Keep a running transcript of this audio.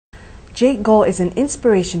Jake Gore is an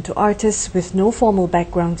inspiration to artists with no formal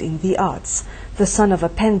background in the arts. The son of a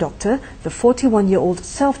pen doctor, the 41-year-old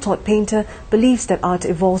self-taught painter believes that art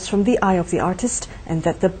evolves from the eye of the artist and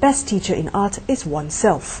that the best teacher in art is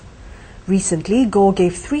oneself. Recently, Gore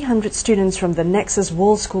gave 300 students from the Nexus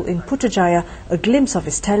World School in Putrajaya a glimpse of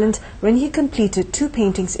his talent when he completed 2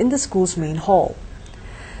 paintings in the school's main hall.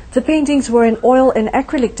 The paintings were an oil and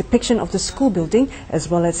acrylic depiction of the school building as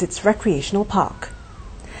well as its recreational park.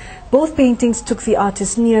 Both paintings took the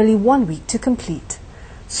artist nearly 1 week to complete.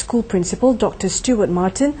 School principal Dr. Stuart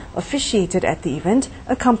Martin officiated at the event,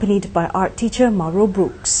 accompanied by art teacher Maro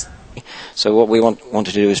Brooks. So what we want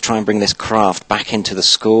to do is try and bring this craft back into the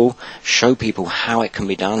school, show people how it can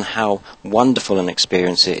be done, how wonderful an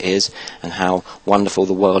experience it is, and how wonderful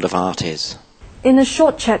the world of art is. In a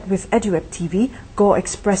short chat with EduWeb TV, Gore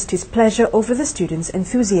expressed his pleasure over the students'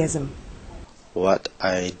 enthusiasm. What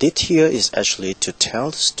I did here is actually to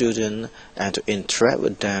tell the students and to interact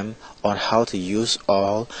with them on how to use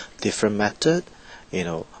all different methods,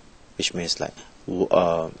 which means like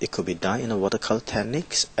it could be done in a watercolor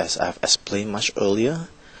techniques, as I've explained much earlier,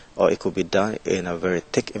 or it could be done in a very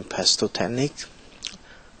thick impasto technique,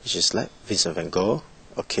 which is like Vincent van Gogh.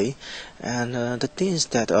 Okay, and the thing is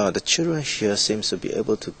that the children here seems to be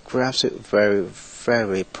able to grasp it very,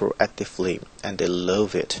 very proactively, and they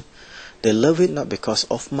love it. They love it not because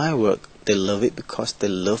of my work, they love it because they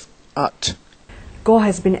love art. Gore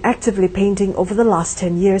has been actively painting over the last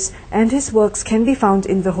 10 years, and his works can be found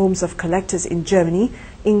in the homes of collectors in Germany,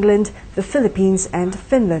 England, the Philippines and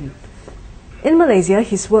Finland. In Malaysia,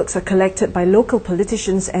 his works are collected by local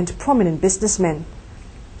politicians and prominent businessmen.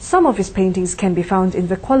 Some of his paintings can be found in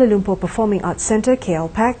the Kuala Lumpur Performing Arts Centre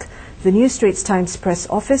KLPAC, the New Straits Times Press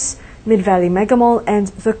Office, Mid-Valley Megamall and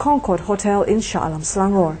the Concord Hotel in Shah Alam,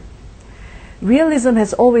 Selangor. Realism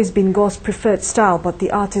has always been Gore's preferred style, but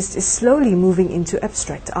the artist is slowly moving into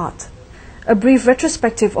abstract art. A brief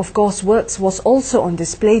retrospective of Gore's works was also on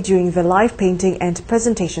display during the live painting and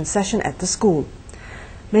presentation session at the school.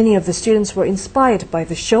 Many of the students were inspired by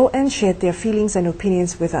the show and shared their feelings and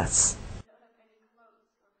opinions with us.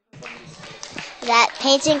 That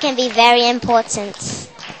painting can be very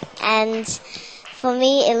important, and for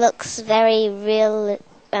me it looks very real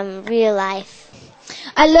life.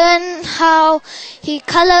 I learned how he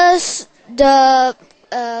colors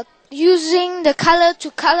using the color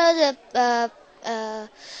to color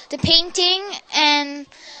the painting, and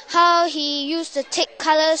how he used the thick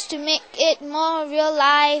colors to make it more real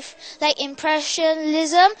life, like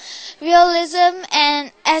impressionism, realism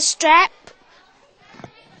and abstract.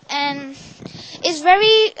 And it's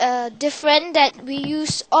very different that we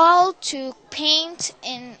use all to paint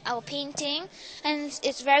in our painting, and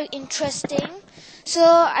it's very interesting. So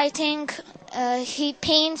I think he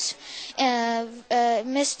paints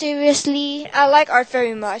mysteriously. I like art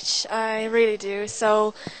very much, I really do.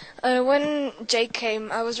 So when Jake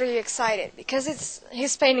came, I was really excited because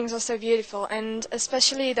his paintings are so beautiful, and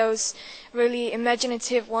especially those really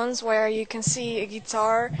imaginative ones where you can see a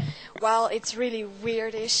guitar while it's really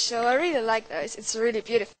weirdish. So I really like those. It's really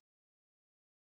beautiful.